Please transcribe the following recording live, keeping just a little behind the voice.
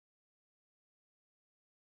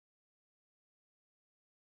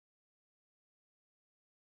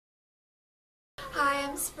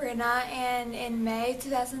I'm Sabrina, and in May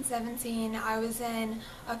 2017 I was in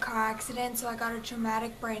a car accident, so I got a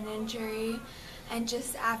traumatic brain injury, and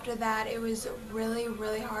just after that it was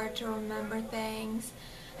really hard to remember things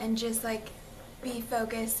and just like be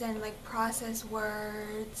focused and like process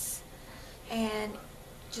words and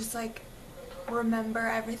just like remember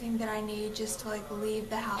everything that I need just to like leave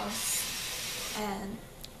the house. And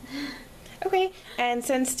Okay, and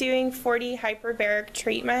since doing 40 hyperbaric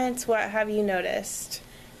treatments, what have you noticed?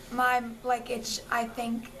 I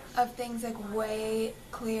think of things like way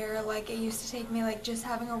clearer. Like it used to take me like just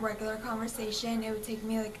having a regular conversation, it would take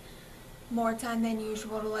me like more time than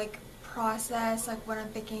usual to like process like what I'm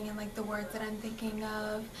thinking and like the words that I'm thinking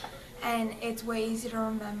of, and it's way easier to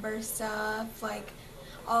remember stuff. Like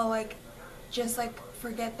I'll like just like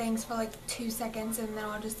forget things for like 2 seconds and then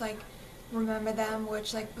I'll just like remember them,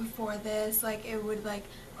 which like before this like it would like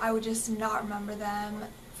I would just not remember them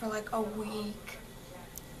for like a week.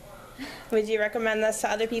 Would you recommend this to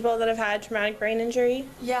other people that have had traumatic brain injury?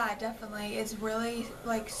 Yeah, definitely. It's really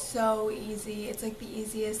like so easy. It's like the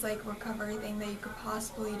easiest like recovery thing that you could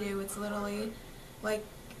possibly do. It's literally like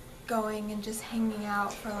going and just hanging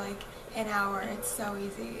out for like an hour. It's so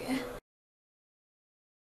easy.